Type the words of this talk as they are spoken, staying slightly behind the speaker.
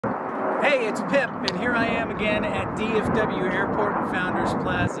Hey, it's Pip, and here I am again at DFW Airport in Founders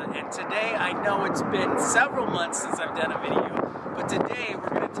Plaza. And today, I know it's been several months since I've done a video, but today we're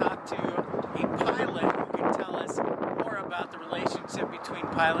going to talk to a pilot who can tell us more about the relationship between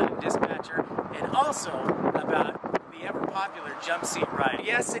pilot and dispatcher, and also about the ever-popular Jumpseat ride.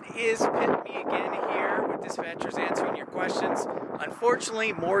 Yes, it is Pip, me again here with dispatchers answering your questions.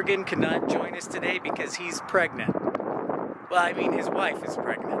 Unfortunately, Morgan cannot join us today because he's pregnant. Well, I mean, his wife is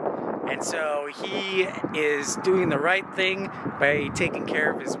pregnant. And so he is doing the right thing by taking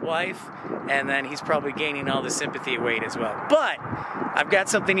care of his wife, and then he's probably gaining all the sympathy weight as well. But I've got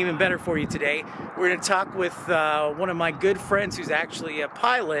something even better for you today. We're going to talk with one of my good friends who's actually a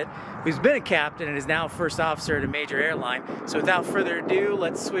pilot, who's been a captain and is now a first officer at a major airline. So without further ado,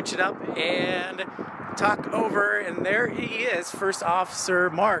 let's switch it up and talk over, and there he is, First Officer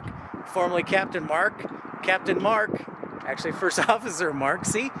Mark, formerly Captain Mark. Captain Mark, actually First Officer Mark.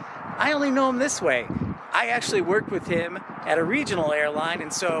 See? I only know him this way. I actually worked with him at a regional airline,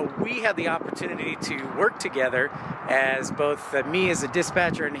 and so we had the opportunity to work together as both me as a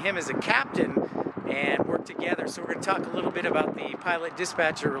dispatcher and him as a captain, and work together. So we're going to talk a little bit about the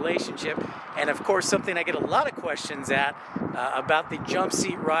pilot-dispatcher relationship, and of course something I get a lot of questions at about the jump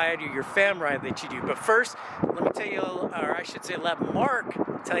seat ride or your fam ride that you do. But first, let me tell you, or I should say let Mark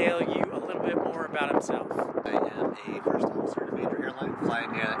tell you a little bit more about himself. I am a first officer at a major airline flying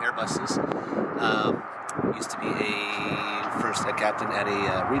Airbuses. Used to be a captain at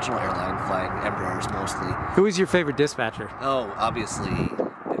a regional airline flying Embraers mostly. Who is your favorite dispatcher? Oh, obviously,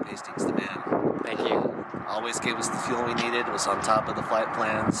 Dave Hastings, the man. Thank you. Always gave us the fuel we needed, was on top of the flight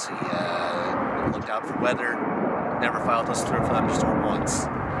plans. He looked out for weather, never filed us through a thunderstorm once.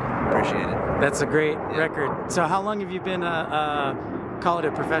 Appreciate it. That's a great record. So how long have you been call it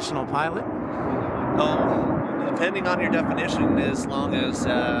a professional pilot? Oh, depending on your definition, as long as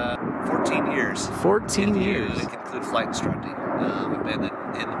 14 years. 14 years. If you include flight instructing. I've been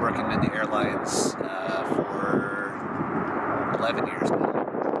working in the airlines for 11 years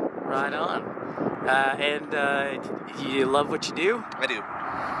now. Right on. And you love what you do? I do.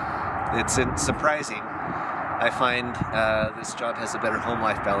 It's surprising. I find this job has a better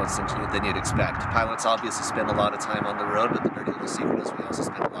home-life balance than you'd expect. Pilots obviously spend a lot of time on the road, but the dirty little secret is we also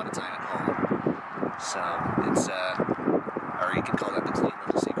spend a lot of time at home. So it's, or you can call that the clean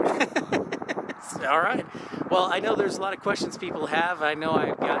little secret. All right. Well, I know there's a lot of questions people have. I know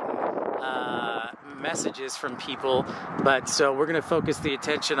I've gotten messages from people, but so we're going to focus the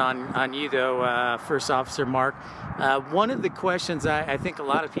attention on you though, First Officer Mark. One of the questions I think a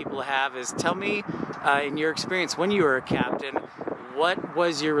lot of people have is, tell me, in your experience when you were a captain, what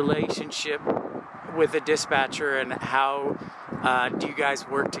was your relationship with a dispatcher, and how do you guys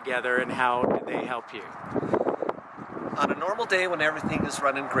work together, and how did they help you? On a normal day when everything is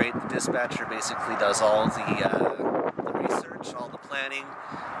running great, the dispatcher basically does all the research, all the planning,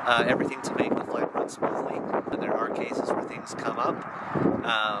 everything to make the flight run smoothly. And there are cases where things come up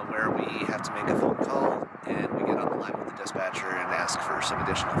where we have to make a phone call and we get on the line with the dispatcher and ask for some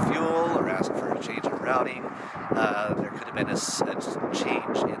additional fuel or ask for a change in routing. There could have been a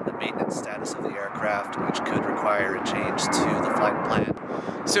change in the maintenance status of the aircraft, which could require a change to the flight plan.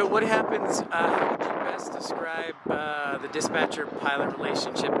 So what happens, how would you best describe the dispatcher-pilot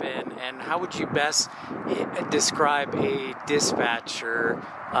relationship, and how would you best describe a dispatcher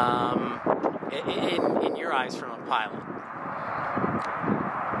in your eyes from a pilot?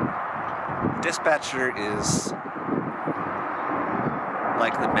 Dispatcher is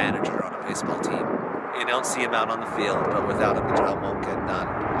like the manager on a baseball team. You don't see him out on the field, but without him the job won't get done.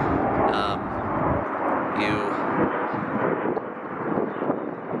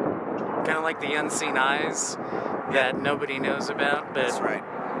 Kind of like the unseen eyes that nobody knows about. But that's right.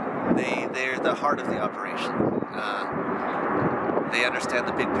 They're the heart of the operation. They understand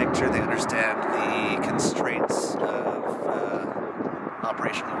the big picture. They understand the constraints of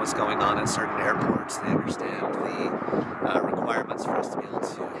operation and what's going on at certain airports. They understand the requirements for us to be able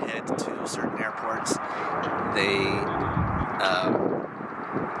to head to certain airports. They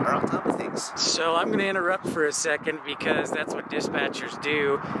are on top of things. So I'm going to interrupt for a second, because that's what dispatchers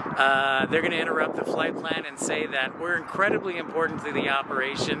do. They're going to interrupt the flight plan and say that we're incredibly important to the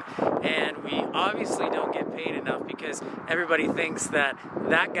operation, and we obviously don't get paid enough because everybody thinks that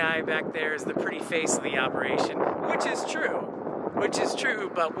that guy back there is the pretty face of the operation, which is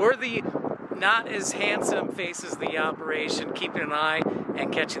true, but we're the not as handsome faces of the operation, keeping an eye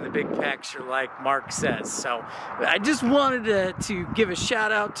and catching the big picture like Mark says. So I just wanted to give a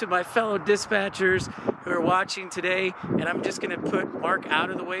shout out to my fellow dispatchers who are watching today, and I'm just going to put Mark out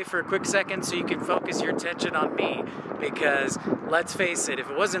of the way for a quick second so you can focus your attention on me, because let's face it, if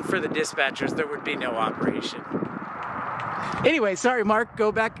it wasn't for the dispatchers, there would be no operation. Anyway, sorry Mark,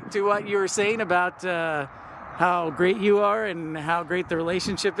 go back to what you were saying about how great you are and how great the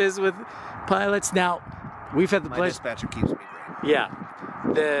relationship is with pilots. Now, we've had the pleasure. My dispatcher keeps me great. Yeah,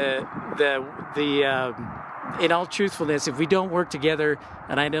 in all truthfulness, if we don't work together,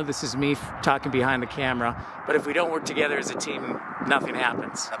 and I know this is me talking behind the camera, but if we don't work together as a team, nothing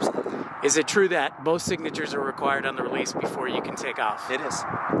happens. Absolutely. Is it true that both signatures are required on the release before you can take off? It is.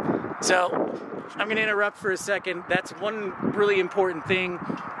 So, I'm going to interrupt for a second. That's one really important thing,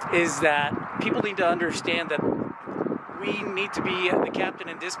 is that people need to understand that we need to be, the captain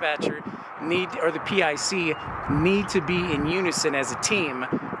and dispatcher or the PIC need to be in unison as a team,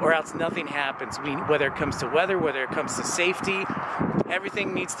 or else nothing happens. Whether it comes to weather, whether it comes to safety,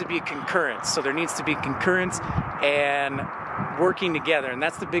 everything needs to be concurrence. So there needs to be concurrence and working together, and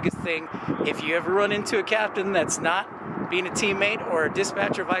that's the biggest thing. If you ever run into a captain that's not being a teammate, or a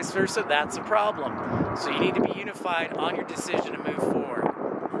dispatcher vice versa, that's a problem. So you need to be unified on your decision to move forward.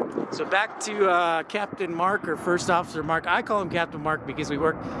 So back to Captain Mark, or First Officer Mark. I call him Captain Mark because we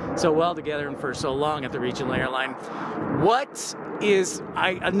worked so well together and for so long at the regional airline.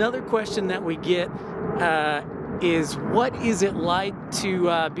 Another question that we get is, what is it like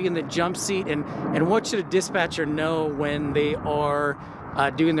to be in the jump seat, and what should a dispatcher know when they are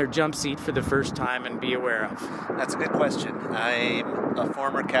doing their jump seat for the first time and be aware of? That's a good question. I'm a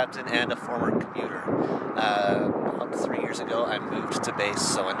former captain and a former commuter. About 3 years ago, I moved to base,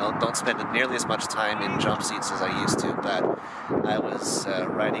 so I don't spend nearly as much time in jump seats as I used to, but I was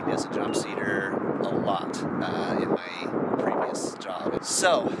riding as a jump seater a lot in my previous job.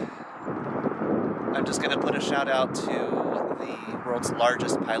 So, I'm just going to put a shout out to the world's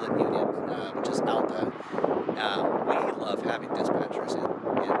largest pilot union, which is ALPA. We love having dispatchers in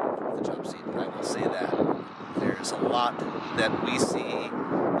the jump seat. I will say that there's a lot that we see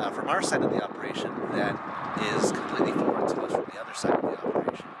from our side of the operation that is completely foreign to us from the other side of the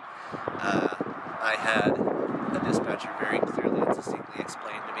operation. I had the dispatcher very clearly and distinctly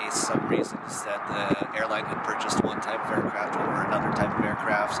explain to me some reasons that the airline had purchased one type of aircraft over another type of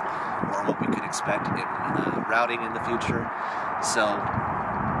aircraft, or what we could expect in routing in the future. So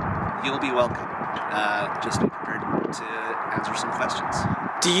you'll be welcome. Just be prepared to answer some questions.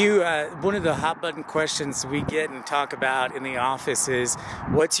 Do you, one of the hot button questions we get and talk about in the office is,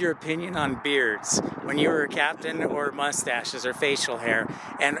 what's your opinion on beards when you were a captain, or mustaches or facial hair,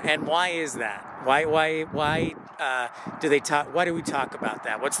 and why is that? Why do we talk about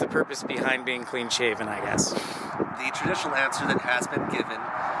that? What's the purpose behind being clean shaven, I guess? The traditional answer that has been given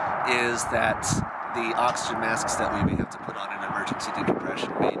is that the oxygen masks that we may have to put on in emergency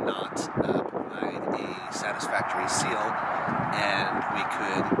decompression may not provide a satisfactory seal, and we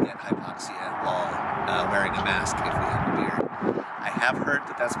could get hypoxia while wearing a mask if we have a beard. I have heard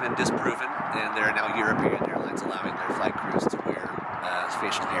that that's been disproven, and there are now European airlines allowing their flight crews to wear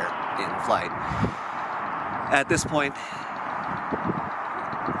facial hair in flight. At this point,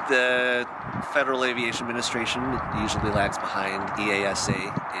 the Federal Aviation Administration usually lags behind EASA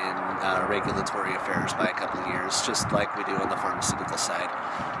in regulatory affairs by a couple of years, just like we do on the pharmaceutical side.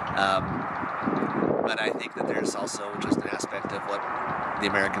 But I think that there's also just an aspect of what the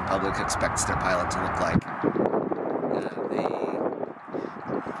American public expects their pilot to look like.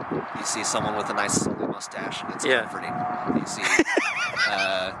 You see someone with a nice silky mustache, and it's comforting. You see...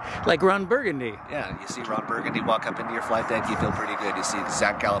 like Ron Burgundy. Yeah, you see Ron Burgundy walk up into your flight deck, you feel pretty good. You see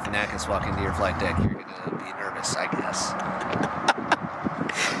Zach Galifianakis walk into your flight deck, you're going to be nervous, I guess.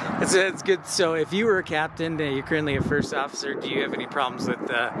 It's good. So if you were a captain, you're currently a first officer, do you have any problems with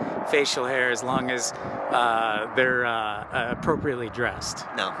facial hair as long as they're appropriately dressed?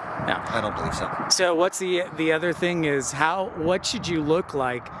 No, I don't believe so. So what's the other thing is, what should you look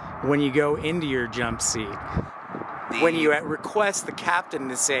like when you go into your jump seat? When you request the captain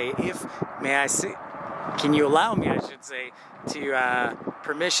to say, can you allow me, I should say, to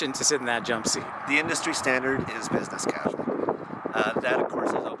permission to sit in that jump seat? The industry standard is business casual. That, of course,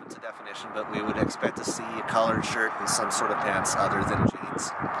 is open to definition, but we would expect to see a collared shirt and some sort of pants other than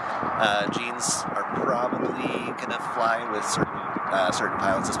jeans. Jeans are probably going to fly with certain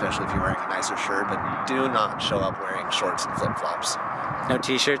pilots, especially if you're wearing a nicer shirt, but do not show up wearing shorts and flip-flops. No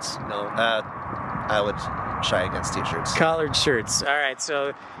t-shirts? No, I would shy against t-shirts. Collared shirts. All right,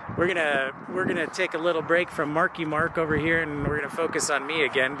 so we're gonna take a little break from Marky Mark over here, and we're gonna focus on me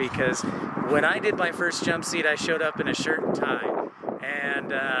again, because when I did my first jump seat, I showed up in a shirt and tie, and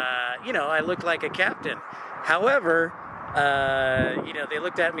and you know, I looked like a captain. However, you know, they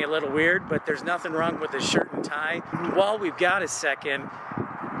looked at me a little weird, but there's nothing wrong with a shirt and tie. While we've got a second,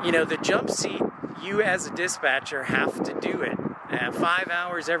 you know, the jump seat, you as a dispatcher have to do it 5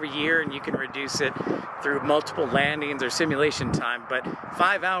 hours every year, and you can reduce it through multiple landings or simulation time, but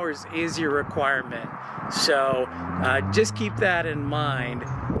 5 hours is your requirement. So just keep that in mind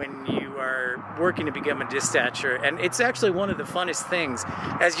when you are working to become a dispatcher. And it's actually one of the funnest things.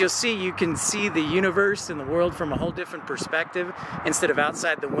 As you'll see, you can see the universe and the world from a whole different perspective. Instead of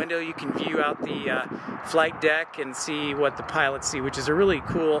outside the window, you can view out the flight deck and see what the pilots see, which is a really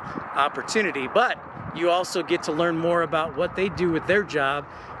cool opportunity. But you also get to learn more about what they do with their job,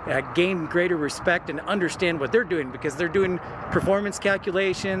 gain greater respect and understand what they're doing, because they're doing performance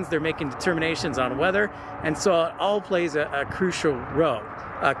calculations, they're making determinations on weather, and so it all plays a crucial role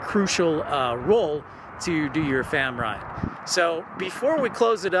to do your FAM ride. So before we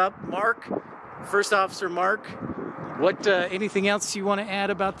close it up, Mark, First Officer Mark, what anything else you want to add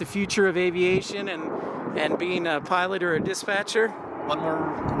about the future of aviation and being a pilot or a dispatcher? One more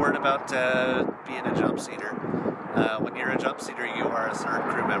word about being a jump seater. When you're a jump seater, you are a third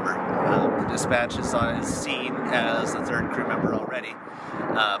crew member. The dispatch is seen as the third crew member already,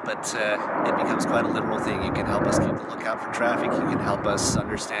 but it becomes quite a literal thing. You can help us keep the lookout for traffic. You can help us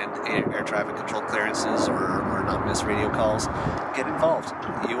understand air traffic control clearances or not miss radio calls. Get involved.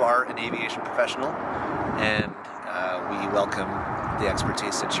 You are an aviation professional, and we welcome the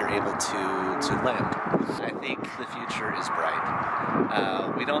expertise that you're able to lend. I think the future is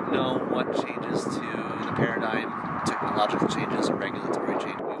bright. We don't know what changes to the paradigm, technological changes or regulatory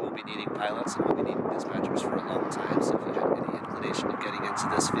change. We will be needing pilots and we'll be needing dispatchers for a long time, so if you have any inclination of getting into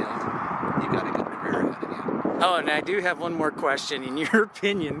this field, you've got a good career ahead of you. Oh, and I do have one more question. In your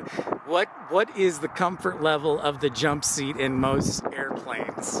opinion, what is the comfort level of the jump seat in most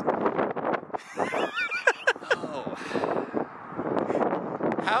airplanes?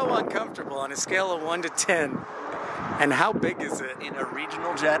 How uncomfortable on a scale of 1 to 10, and how big is it? In a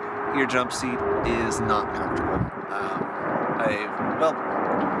regional jet, your jump seat is not comfortable. Well,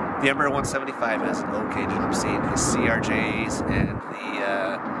 the Embraer 175 has an okay jump seat. The CRJs and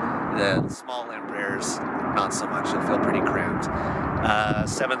the small Embraers, not so much. You'll feel pretty cramped.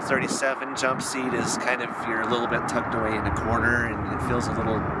 737 jump seat is kind of, you're a little bit tucked away in a corner and it feels a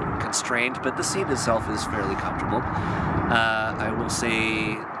little constrained, but the seat itself is fairly comfortable. I will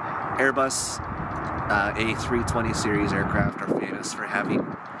say Airbus A320 series aircraft are famous for having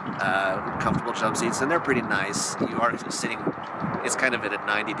comfortable jump seats, and they're pretty nice. You are sitting, it's kind of at a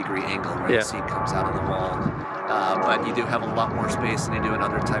 90-degree angle where the seat comes out of the wall, but you do have a lot more space than you do in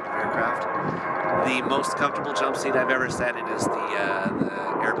other type of aircraft. The most comfortable jump seat I've ever sat in is the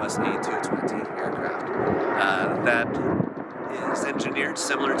Airbus A220 aircraft. That is engineered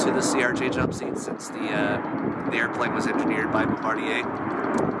similar to the CRJ jump seat, since the airplane was engineered by Bombardier,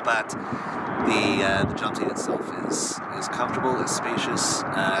 but the jump seat itself is comfortable, is spacious,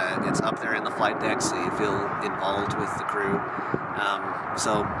 it's up there in the flight deck, so you feel involved with the crew.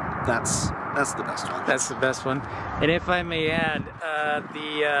 So that's the best one. That's the best one. And if I may add,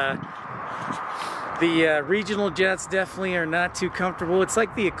 the regional jets definitely are not too comfortable. It's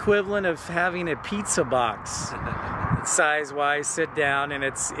like the equivalent of having a pizza box. Size-wise, sit down, and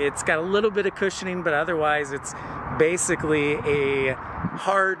it's got a little bit of cushioning, but otherwise it's basically a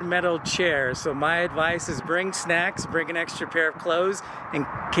hard metal chair. So my advice is bring snacks, bring an extra pair of clothes in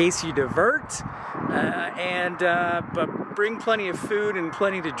case you divert, but bring plenty of food and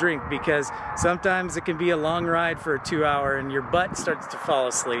plenty to drink, because sometimes it can be a long ride for a 2 hour and your butt starts to fall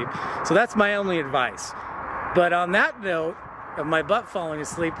asleep. So that's my only advice. But on that note of my butt falling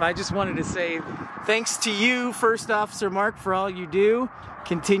asleep, I just wanted to say thanks to you, First Officer Mark, for all you do.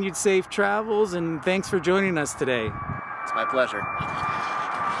 Continued safe travels, and thanks for joining us today. It's my pleasure.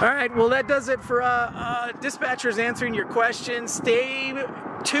 All right, well, that does it for dispatchers answering your questions. Stay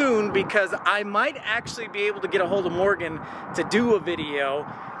tuned, because I might actually be able to get a hold of Morgan to do a video.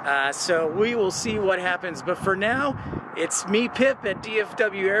 So we will see what happens. But for now, it's me, Pip, at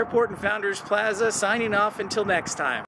DFW Airport and Founders Plaza, signing off until next time.